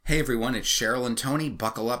Hey everyone, it's Cheryl and Tony.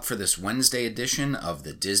 Buckle up for this Wednesday edition of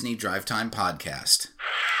the Disney Drive Time Podcast.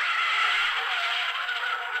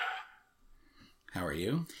 How are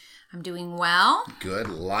you? I'm doing well. Good.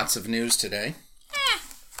 Lots of news today.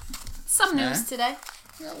 Some news today.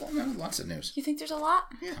 Yeah, well, no, lots of news. You think there's a lot?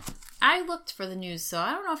 Yeah. I looked for the news, so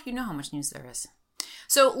I don't know if you know how much news there is.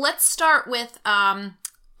 So let's start with a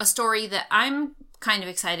story that I'm kind of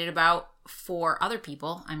excited about for other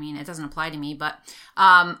people. I mean, it doesn't apply to me, but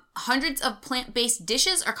hundreds of plant-based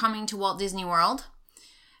dishes are coming to Walt Disney World.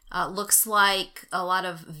 Looks like a lot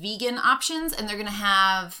of vegan options, and they're going to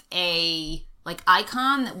have a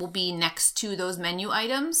icon that will be next to those menu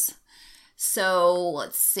items. So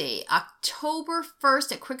let's see, October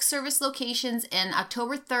 1st at quick service locations and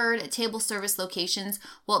October 3rd at table service locations,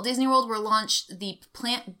 Walt Disney World will launch the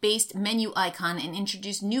plant-based menu icon and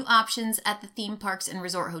introduce new options at the theme parks and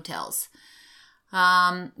resort hotels.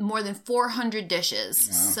 More than 400 dishes.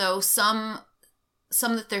 Wow. So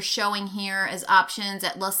some that they're showing here as options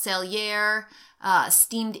at La Celliere,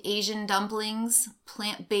 steamed Asian dumplings,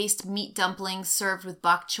 plant-based meat dumplings served with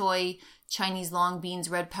bok choy, Chinese long beans,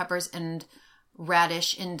 red peppers, and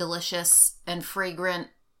radish in delicious and fragrant...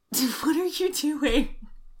 What are you doing?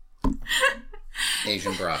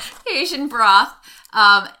 Asian broth. Asian broth.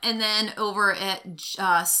 And then over at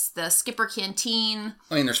the Skipper Canteen...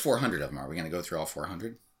 I mean, there's 400 of them. Are we going to go through all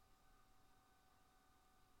 400?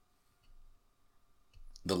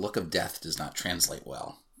 The look of death does not translate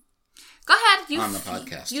well. Go ahead. On the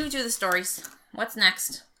podcast. You do the stories. What's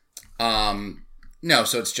next? No,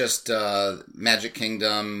 so it's just Magic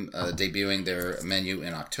Kingdom debuting their menu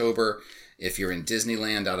in October. If you're in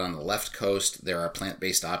Disneyland out on the left coast, there are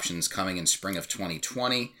plant-based options coming in spring of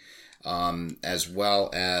 2020, as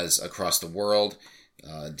well as across the world,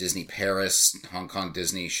 Disney Paris, Hong Kong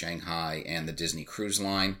Disney, Shanghai, and the Disney Cruise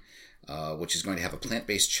Line, which is going to have a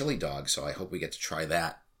plant-based chili dog, so I hope we get to try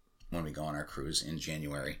that when we go on our cruise in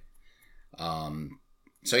January.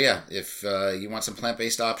 So yeah, if you want some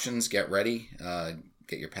plant-based options, get ready.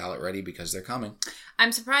 Get your palate ready because they're coming.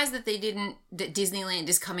 I'm surprised that that Disneyland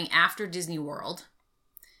is coming after Disney World,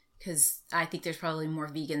 because I think there's probably more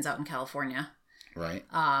vegans out in California. Right.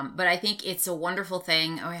 But I think it's a wonderful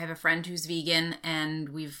thing. I have a friend who's vegan, and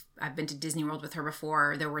I've been to Disney World with her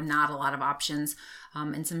before. There were not a lot of options,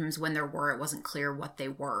 and sometimes when there were, it wasn't clear what they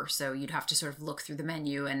were. So you'd have to sort of look through the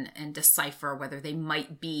menu and decipher whether they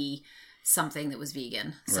might be something that was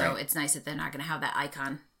vegan. So right. It's nice that they're not going to have that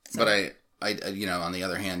icon. So. But I on the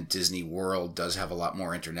other hand, Disney World does have a lot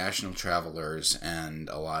more international travelers, and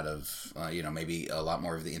a lot of, maybe a lot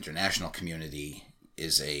more of the international community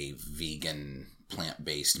is a vegan,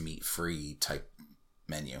 plant-based, meat-free type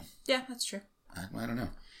menu. Yeah, that's true. I don't know.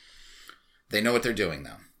 They know what they're doing,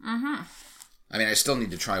 though. Mm-hmm. I mean, I still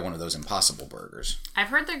need to try one of those Impossible burgers. I've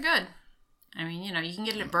heard they're good. I mean, you can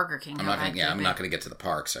get it at Burger King. I'm not going to get to the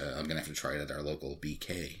parks. I'm going to have to try it at our local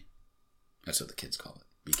BK. That's what the kids call it.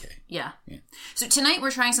 BK. Yeah. So tonight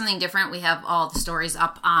we're trying something different. We have all the stories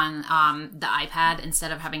up on the iPad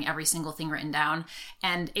instead of having every single thing written down.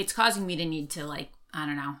 And it's causing me to need to, I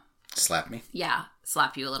don't know. Slap me? Yeah,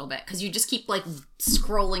 slap you a little bit. Because you just keep,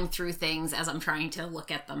 scrolling through things as I'm trying to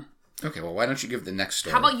look at them. Okay, well, why don't you give the next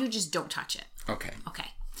story? How about you just don't touch it? Okay.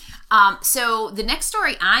 So the next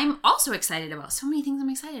story I'm also excited about. So many things I'm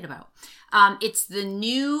excited about. It's the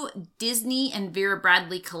new Disney and Vera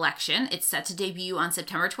Bradley collection. It's set to debut on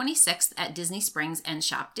September 26th at Disney Springs and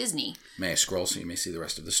Shop Disney. May I scroll so you may see the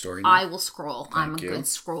rest of the story now? I will scroll. I'm a good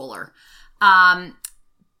scroller.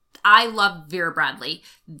 I love Vera Bradley.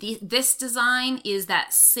 This design is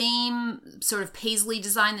that same sort of paisley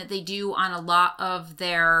design that they do on a lot of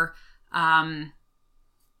their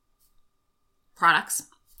products.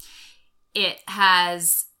 It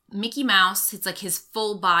has Mickey Mouse. It's like his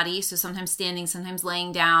full body, so sometimes standing, sometimes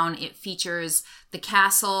laying down. It features the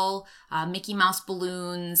castle, Mickey Mouse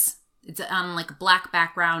balloons. It's on a black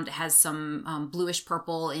background. It has some bluish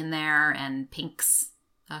purple in there and pinks,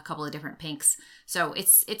 a couple of different pinks. So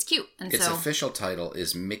it's cute. And its official title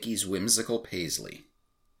is Mickey's Whimsical Paisley.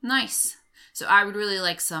 Nice. So I would really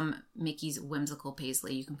like some Mickey's Whimsical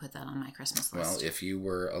Paisley. You can put that on my Christmas list. Well, if you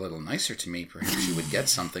were a little nicer to me, perhaps you would get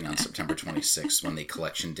something on September 26th when the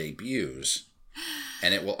collection debuts.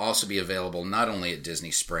 And it will also be available not only at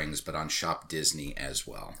Disney Springs, but on Shop Disney as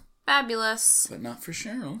well. Fabulous. But not for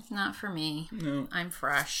Cheryl. Not for me. No. I'm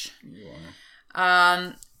fresh. You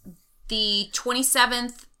are. The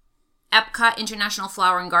 27th Epcot International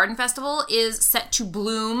Flower and Garden Festival is set to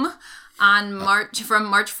bloom on from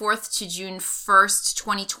March 4th to June 1st,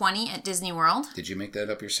 2020 at Disney World. Did you make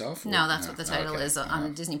that up yourself? No, that's what the title is on the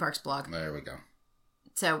Disney Parks blog. There we go.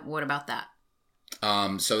 So what about that?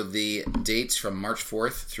 So the dates from March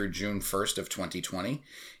 4th through June 1st of 2020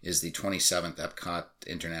 is the 27th Epcot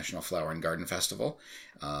International Flower and Garden Festival.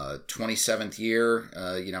 27th year,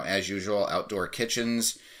 as usual, outdoor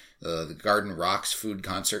kitchens, the Garden Rocks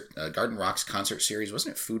Garden Rocks concert series.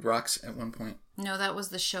 Wasn't it Food Rocks at one point? No, that was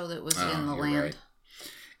the show that was in the land. Right.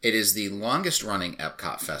 It is the longest running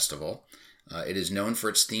Epcot festival. It is known for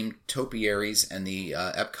its themed topiaries, and the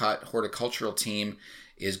Epcot horticultural team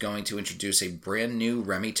is going to introduce a brand new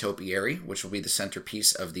Remy topiary, which will be the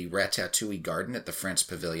centerpiece of the Ratatouille garden at the France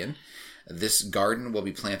Pavilion. This garden will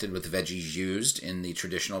be planted with veggies used in the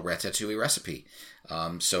traditional Ratatouille recipe.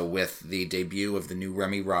 So with the debut of the new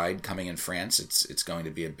Remy ride coming in France, it's going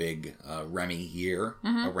to be a big Remy year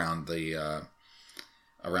around the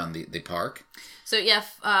park. So yeah,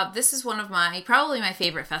 this is one of probably my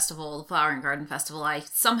favorite festival, the Flower and Garden Festival. I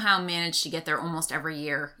somehow manage to get there almost every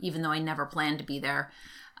year, even though I never planned to be there.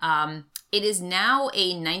 It is now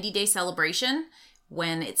a 90-day celebration.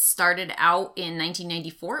 When it started out in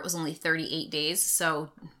 1994, it was only 38 days.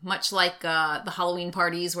 So much like the Halloween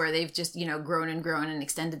parties where they've just, grown and grown and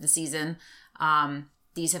extended the season,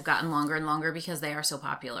 these have gotten longer and longer because they are so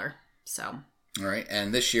popular. So... All right,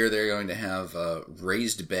 and this year they're going to have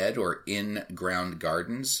raised bed or in-ground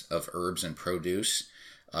gardens of herbs and produce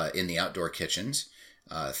in the outdoor kitchens.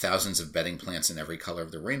 Thousands of bedding plants in every color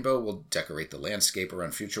of the rainbow will decorate the landscape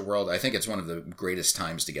around Future World. I think it's one of the greatest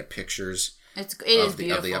times to get pictures of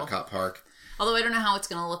the Epcot park. Although I don't know how it's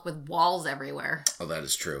going to look with walls everywhere. Oh, that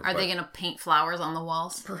is true. Are they going to paint flowers on the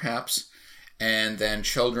walls? Perhaps. And then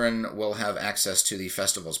children will have access to the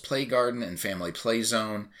festival's play garden and family play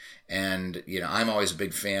zone. And, I'm always a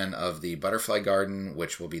big fan of the butterfly garden,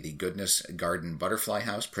 which will be the Goodness Garden Butterfly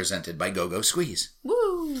House, presented by Go-Go Squeeze.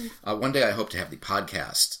 Woo! One day I hope to have the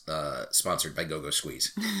podcast sponsored by Go-Go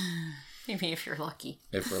Squeeze. Maybe if you're lucky.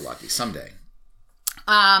 If we're lucky. Someday.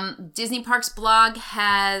 Disney Parks blog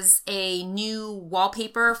has a new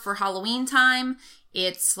wallpaper for Halloween time.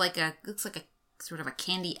 Looks like a sort of a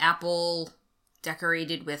candy apple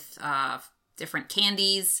decorated with different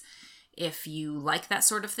candies. If you like that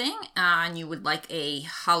sort of thing and you would like a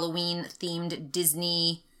Halloween-themed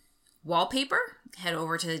Disney wallpaper, head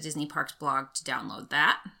over to the Disney Parks blog to download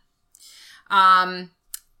that.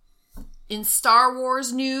 In Star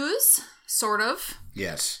Wars news, sort of.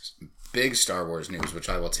 Yes, big Star Wars news, which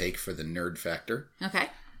I will take for the nerd factor. Okay.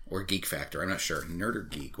 Or geek factor, I'm not sure. Nerd or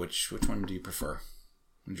geek, which one do you prefer?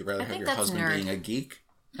 Would you rather have your husband nerd. being a geek?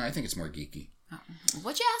 No, I think it's more geeky.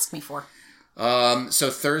 What'd you ask me for?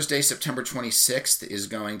 So Thursday, September 26th is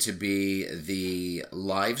going to be the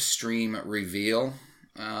live stream reveal.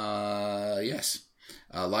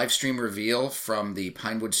 Live stream reveal from the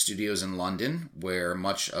Pinewood Studios in London, where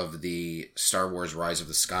much of the Star Wars Rise of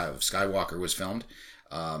Skywalker was filmed.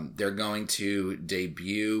 They're going to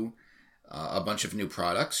debut a bunch of new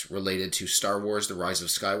products related to Star Wars The Rise of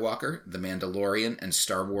Skywalker, The Mandalorian, and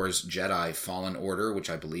Star Wars Jedi Fallen Order, which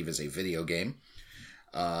I believe is a video game.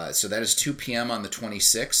 So that is 2 p.m. on the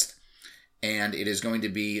 26th, and it is going to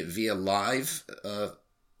be via live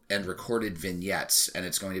and recorded vignettes, and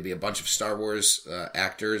it's going to be a bunch of Star Wars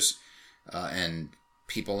actors and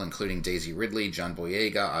people including Daisy Ridley, John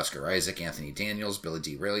Boyega, Oscar Isaac, Anthony Daniels, Billy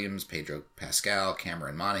D. Williams, Pedro Pascal,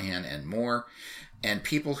 Cameron Monaghan, and more. And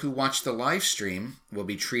people who watch the live stream will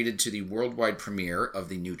be treated to the worldwide premiere of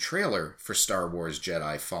the new trailer for Star Wars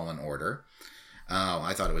Jedi Fallen Order. Oh,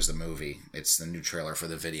 I thought it was the movie. It's the new trailer for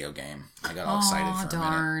the video game. I got all excited for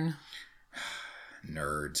a minute.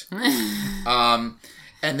 Nerds.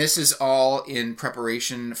 And this is all in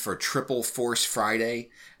preparation for Triple Force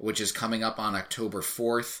Friday, which is coming up on October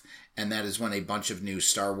 4th. And that is when a bunch of new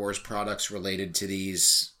Star Wars products related to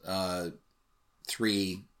these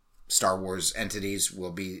three Star Wars entities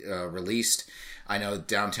will be released. I know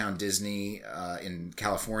Downtown Disney in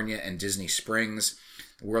California and Disney Springs,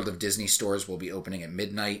 World of Disney stores will be opening at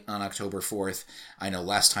midnight on October 4th. I know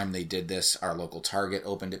last time they did this, our local Target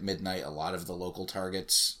opened at midnight. A lot of the local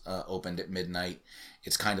Targets opened at midnight.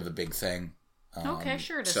 It's kind of a big thing. Okay,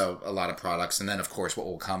 sure it is. So a lot of products. And then, of course, what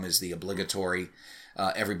will come is the obligatory,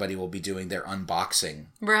 everybody will be doing their unboxing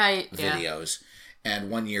videos. Yeah.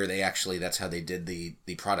 And one year that's how they did the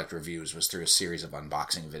product reviews, was through a series of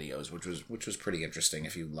unboxing videos, which was pretty interesting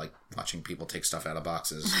if you like watching people take stuff out of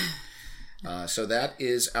boxes. So that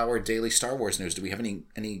is our daily Star Wars news. Do we have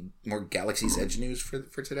any more Galaxy's Edge news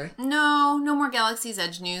for today? No more Galaxy's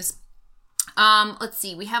Edge news. Let's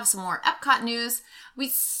see. We have some more Epcot news. We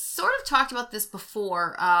sort of talked about this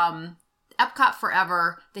before. Epcot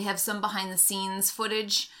Forever, they have some behind the scenes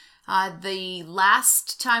footage. The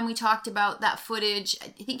last time we talked about that footage, I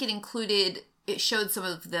think it showed some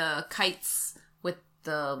of the kites with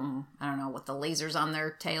I don't know what the lasers on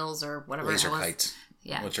their tails or whatever. Laser kites.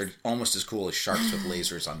 Yeah. Which are almost as cool as sharks with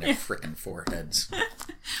lasers on their frickin' foreheads.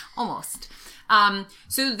 Almost.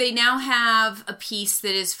 So they now have a piece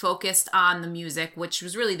that is focused on the music, which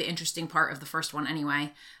was really the interesting part of the first one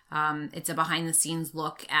anyway. It's a behind-the-scenes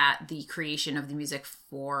look at the creation of the music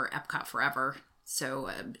for Epcot Forever. So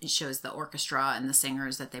it shows the orchestra and the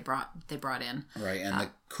singers that they brought in. Right, and the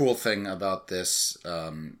cool thing about this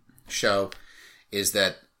show is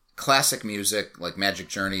that classic music like Magic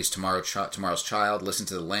Journey's Tomorrow's Child, Listen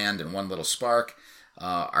to the Land, and One Little Spark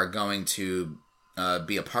are going to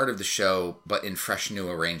be a part of the show, but in fresh new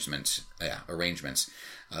arrangements.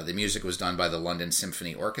 The music was done by the London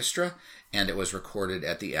Symphony Orchestra, and it was recorded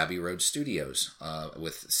at the Abbey Road Studios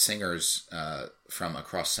with singers from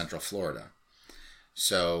across Central Florida.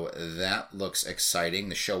 So that looks exciting.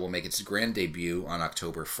 The show will make its grand debut on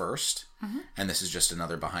October 1st, and this is just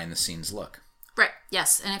another behind-the-scenes look. Right,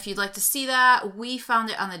 yes. And if you'd like to see that, we found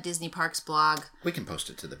it on the Disney Parks blog. We can post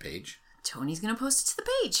it to the page. Tony's going to post it to the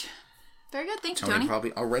page. Very good. Thank you, Tony. Tony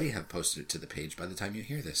probably already have posted it to the page by the time you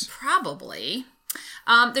hear this. Probably.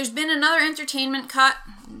 There's been another entertainment cut.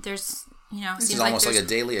 There's, this is almost like a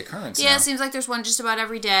daily occurrence. Yeah, now. It seems like there's one just about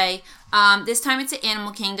every day. This time it's at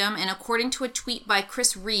Animal Kingdom, and according to a tweet by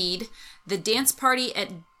Chris Reed, the dance party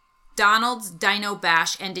at Donald's Dino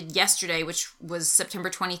Bash ended yesterday, which was September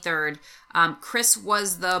 23rd. Chris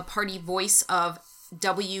was the party voice of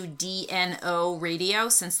WDNO radio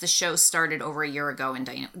since the show started over a year ago in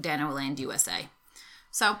Danoland, USA.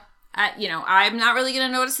 So, I'm not really going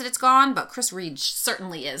to notice that it's gone, but Chris Reed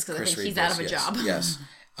certainly is, because I think he's out of a job. Yes.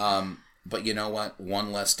 But you know what?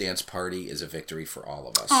 One less dance party is a victory for all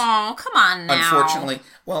of us. Oh, come on now. Unfortunately,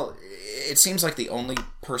 well, it seems like the only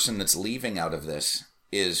person that's leaving out of this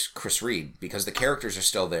is Chris Reed, because the characters are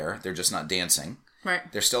still there. They're just not dancing.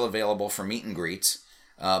 Right. They're still available for meet and greets,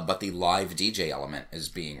 but the live DJ element is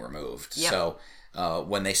being removed. Yep. So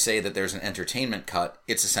when they say that there's an entertainment cut,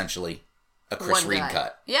 it's essentially a Chris Reed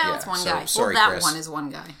cut. Yeah, it's one guy. Sorry, that Chris. one is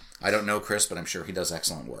one guy. I don't know Chris, but I'm sure he does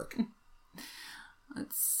excellent work.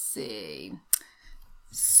 Let's see.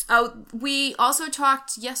 We also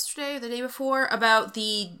talked yesterday or the day before about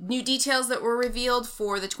the new details that were revealed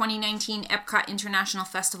for the 2019 Epcot International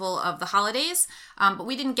Festival of the Holidays, but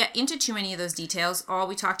we didn't get into too many of those details. All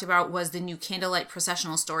we talked about was the new candlelight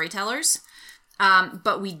processional storytellers,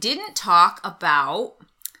 but we didn't talk about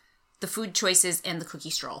the food choices and the cookie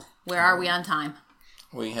stroll. Where are we on time?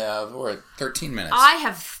 We're at 13 minutes.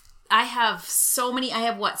 I have so many. I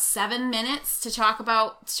have 7 minutes to talk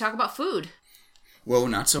about food. Whoa,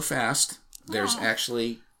 not so fast. There's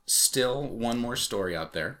actually still one more story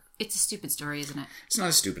out there. It's a stupid story, isn't it? It's not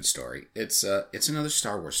a stupid story. It's another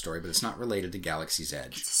Star Wars story, but it's not related to Galaxy's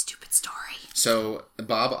Edge. It's a stupid story. So,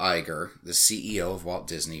 Bob Iger, the CEO of Walt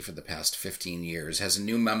Disney for the past 15 years, has a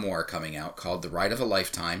new memoir coming out called The Ride of a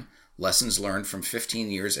Lifetime, Lessons Learned from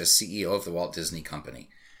 15 Years as CEO of the Walt Disney Company,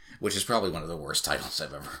 which is probably one of the worst titles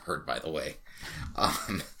I've ever heard, by the way.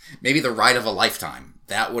 Maybe The Ride of a Lifetime.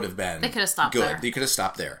 That would have been They could have stopped good. there. They could have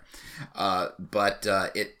stopped there. But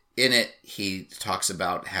in it, he talks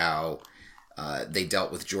about how they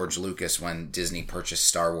dealt with George Lucas when Disney purchased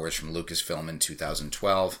Star Wars from Lucasfilm in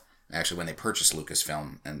 2012. Actually, when they purchased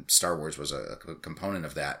Lucasfilm, and Star Wars was a component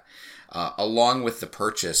of that. Along with the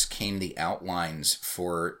purchase came the outlines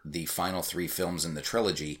for the final 3 films in the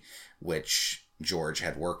trilogy, which George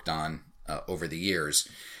had worked on over the years.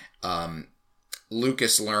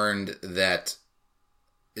 Lucas learned that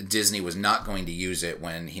Disney was not going to use it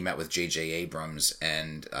when he met with J.J. Abrams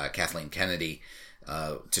and Kathleen Kennedy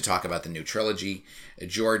to talk about the new trilogy.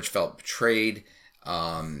 George felt betrayed,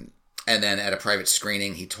 and then at a private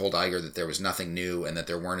screening, he told Iger that there was nothing new and that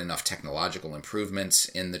there weren't enough technological improvements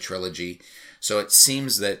in the trilogy. So it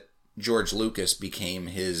seems that George Lucas became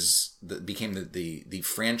the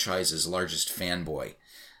franchise's largest fanboy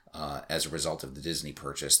as a result of the Disney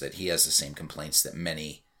purchase, that he has the same complaints that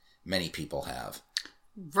many people have.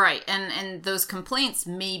 Right, and those complaints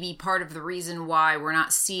may be part of the reason why we're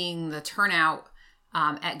not seeing the turnout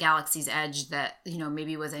at Galaxy's Edge that,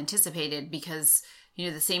 maybe was anticipated, because,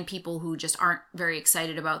 the same people who just aren't very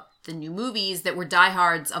excited about the new movies that were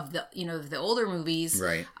diehards of the older movies,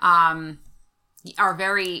 right, are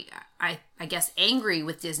very, I guess, angry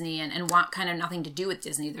with Disney and want kind of nothing to do with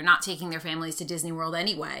Disney. They're not taking their families to Disney World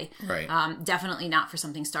anyway. Right. Definitely not for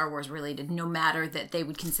something Star Wars related, no matter that they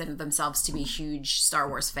would consider themselves to be huge Star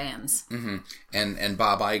Wars fans. Mm-hmm. And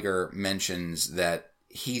Bob Iger mentions that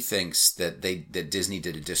he thinks that Disney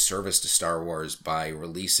did a disservice to Star Wars by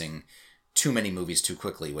releasing too many movies too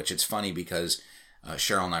quickly, which it's funny because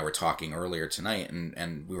Cheryl and I were talking earlier tonight,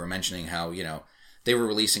 and we were mentioning how, they were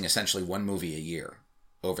releasing essentially one movie a year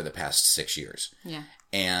over the past 6 years. Yeah.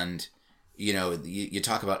 And, you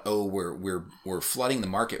talk about, we're flooding the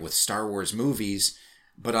market with Star Wars movies,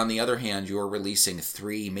 but on the other hand, you're releasing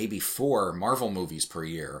 3, maybe 4 Marvel movies per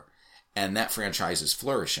year, and that franchise is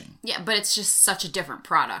flourishing. Yeah, but it's just such a different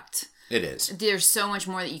product. It is. There's so much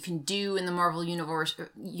more that you can do in the Marvel universe.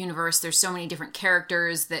 There's so many different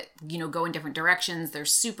characters that, go in different directions.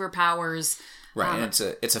 There's superpowers. Right, and it's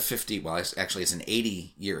a it's an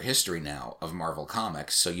 80-year history now of Marvel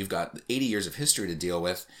Comics, so you've got 80 years of history to deal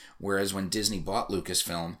with, whereas when Disney bought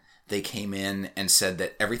Lucasfilm, they came in and said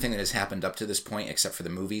that everything that has happened up to this point, except for the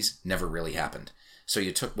movies, never really happened. So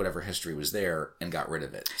you took whatever history was there and got rid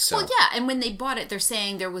of it. So. Well, yeah, and when they bought it, they're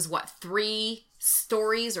saying there was, 3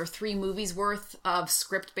 stories or 3 movies worth of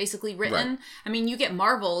script basically written. Right. I mean, you get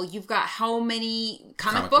Marvel, you've got how many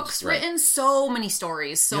comic books written? Right. So many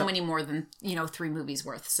stories, so many more than, 3 movies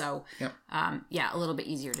worth. So, a little bit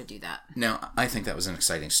easier to do that. Now, I think that was an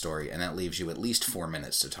exciting story, and that leaves you at least 4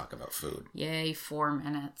 minutes to talk about food. Yay, 4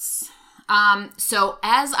 minutes. So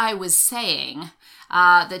as I was saying,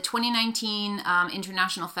 the 2019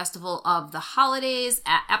 International Festival of the Holidays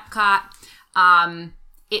at Epcot,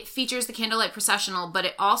 it features the Candlelight Processional, but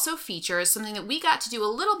it also features something that we got to do a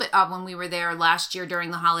little bit of when we were there last year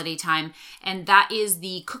during the holiday time, and that is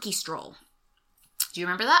the cookie stroll. Do you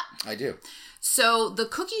remember that? I do. So the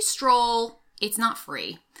cookie stroll, it's not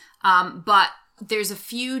free, but there's a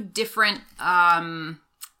few different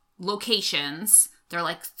locations. They're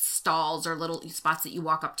like stalls or little spots that you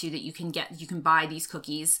walk up to that you can buy these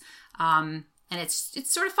cookies. And it's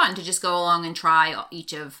sort of fun to just go along and try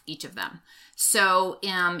each of them. So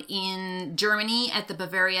in Germany at the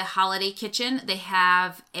Bavaria Holiday Kitchen, they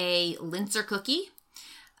have a Linzer cookie.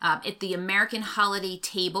 At the American Holiday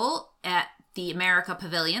Table at the America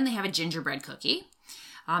Pavilion, they have a gingerbread cookie.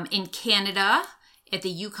 In Canada, at the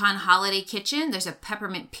Yukon Holiday Kitchen, there's a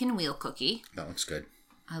peppermint pinwheel cookie. That looks good.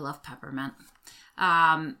 I love peppermint.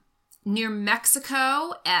 Near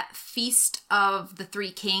Mexico at Feast of the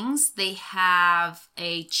Three Kings, they have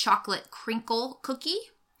a chocolate crinkle cookie.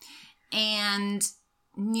 And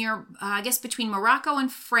near, between Morocco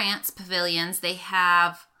and France pavilions, they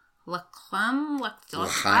have L'Chaim.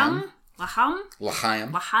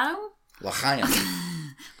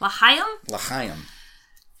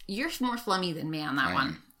 You're more flummy than me on that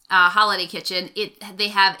one. Holiday Kitchen, they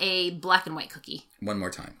have a black and white cookie. One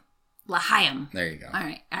more time. L'Chaim. There you go. All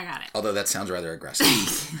right, I got it. Although that sounds rather aggressive.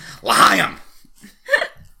 L'Chaim.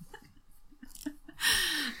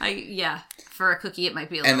 For a cookie, it might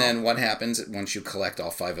be a little... And then what happens once you collect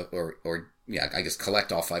all 5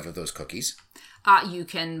 collect all 5 of those cookies? You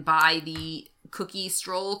can buy the Cookie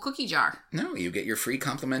Stroll cookie jar. No, you get your free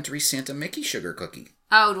complimentary Santa Mickey sugar cookie.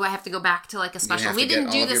 Oh, do I have to go back to like a special? We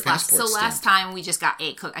didn't do this last time we just got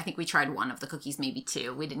a cookie. I think we tried one of the cookies, maybe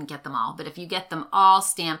 2. We didn't get them all. But if you get them all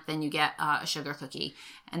stamped, then you get a sugar cookie.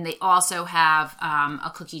 And they also have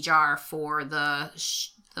a cookie jar for the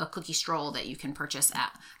cookie stroll that you can purchase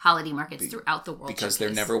at holiday markets throughout the world. Because they're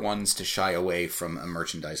never ones to shy away from a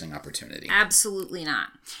merchandising opportunity. Absolutely not.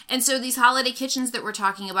 And so these holiday kitchens that we're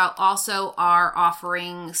talking about also are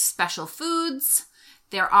offering special foods.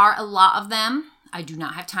 There are a lot of them. I do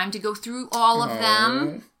not have time to go through all of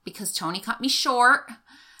them because Tony cut me short.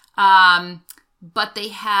 But they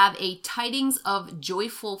have a Tidings of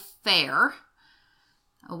Joyful Fare.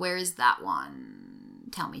 Where is that one?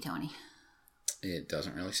 Tell me, Tony. It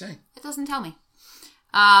doesn't really say. It doesn't tell me.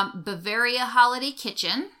 Bavaria Holiday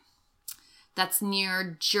Kitchen. That's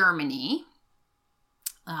near Germany.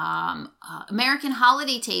 American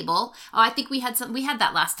Holiday Table. Oh, I think we had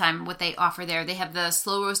that last time. What they offer there, they have the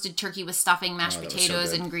slow roasted turkey with stuffing, mashed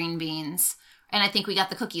potatoes, and green beans. And I think we got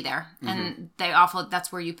the cookie there. Mm-hmm. And they offer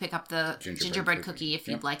that's where you pick up the gingerbread cookie if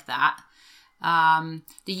you'd like that.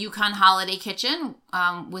 The Yukon Holiday Kitchen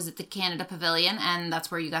was at the Canada Pavilion, and that's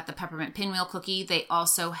where you got the peppermint pinwheel cookie. They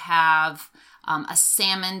also have a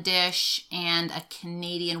salmon dish and a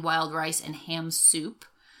Canadian wild rice and ham soup.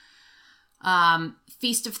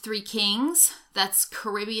 Feast of Three Kings, that's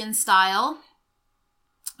Caribbean style.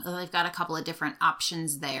 They've got a couple of different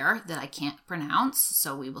options there that I can't pronounce,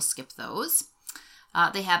 so we will skip those.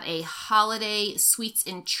 They have a holiday sweets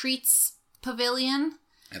and treats pavilion.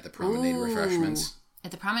 At the Promenade Refreshments.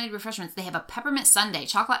 At the Promenade Refreshments, they have a peppermint sundae,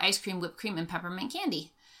 chocolate ice cream, whipped cream, and peppermint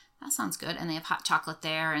candy. That sounds good. And they have hot chocolate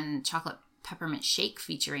there and chocolate peppermint shake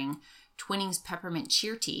featuring Twinings peppermint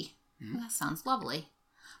cheer tea. Mm-hmm. That sounds lovely.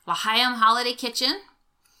 L'Chaim Holiday Kitchen.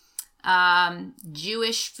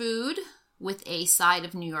 Jewish food with a side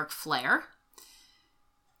of New York flair.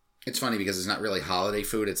 It's funny because it's not really holiday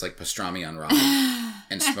food. It's like pastrami on rye.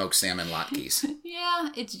 And smoked salmon latkes. Yeah,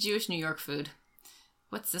 it's Jewish New York food.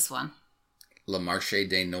 What's this one? Le Marché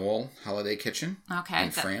des Noël Holiday Kitchen. Okay.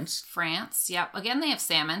 In France. France, yep. Again, they have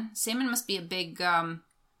salmon. Salmon must be a big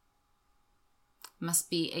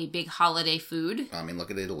holiday food. I mean,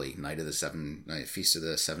 look at Italy. Feast of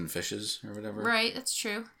the Seven Fishes or whatever. Right, that's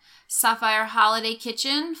true. Sapphire Holiday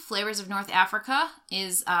Kitchen, Flavors of North Africa,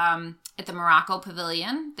 is at the Morocco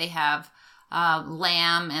Pavilion. They have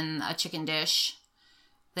lamb and a chicken dish.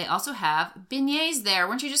 They also have beignets there.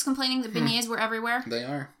 Weren't you just complaining that beignets were everywhere? They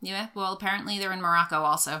are. Yeah, well, apparently they're in Morocco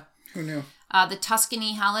also. Who knew? The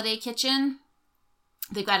Tuscany Holiday Kitchen.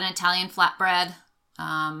 They've got an Italian flatbread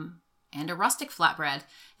and a rustic flatbread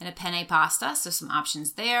and a penne pasta, so some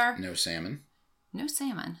options there. No salmon. No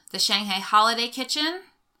salmon. The Shanghai Holiday Kitchen.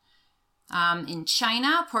 In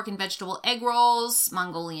China, pork and vegetable egg rolls,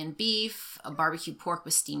 Mongolian beef, a barbecue pork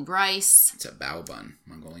with steamed rice. It's a bao bun.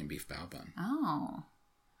 Mongolian beef bao bun. Oh.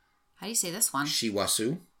 How do you say this one?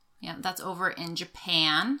 Shiwasu. Yeah, that's over in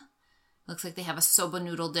Japan. Looks like they have a soba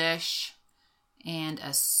noodle dish and a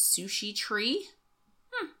sushi tree.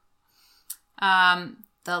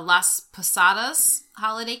 The Las Posadas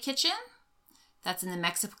Holiday Kitchen. That's in the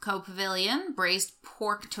Mexico Pavilion. Braised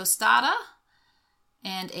pork tostada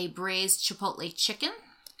and a braised chipotle chicken.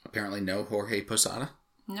 Apparently no Jorge Posada.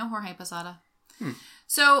 No Jorge Posada.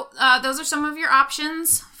 So those are some of your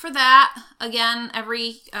options for that. Again,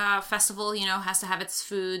 every festival, has to have its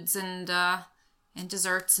foods and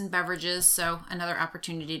desserts and beverages. So another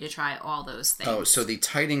opportunity to try all those things. Oh, so the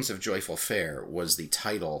Tidings of Joyful Fare was the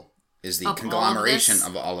title, is the of conglomeration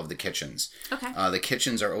of all of the kitchens. Okay. The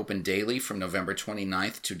kitchens are open daily from November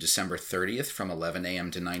 29th to December 30th from 11 a.m.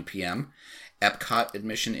 to 9 p.m. Epcot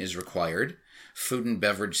admission is required. Food and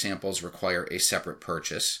beverage samples require a separate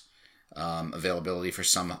purchase. Availability for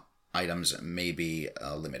some items may be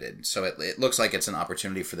limited. So it looks like it's an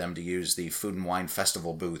opportunity for them to use the Food and Wine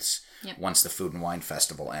Festival booths once the Food and Wine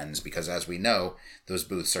Festival ends, because as we know, those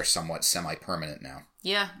booths are somewhat semi-permanent now.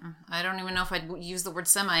 Yeah, I don't even know if I'd use the word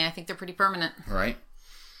semi. I think they're pretty permanent. Right.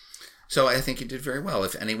 So I think you did very well.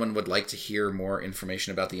 If anyone would like to hear more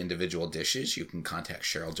information about the individual dishes, you can contact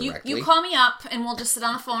Cheryl directly. You call me up and we'll just sit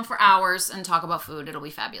on the phone for hours and talk about food. It'll be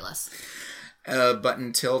fabulous. But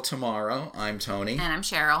until tomorrow, I'm Tony. And I'm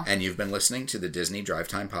Cheryl. And you've been listening to the Disney Drive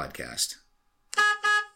Time Podcast.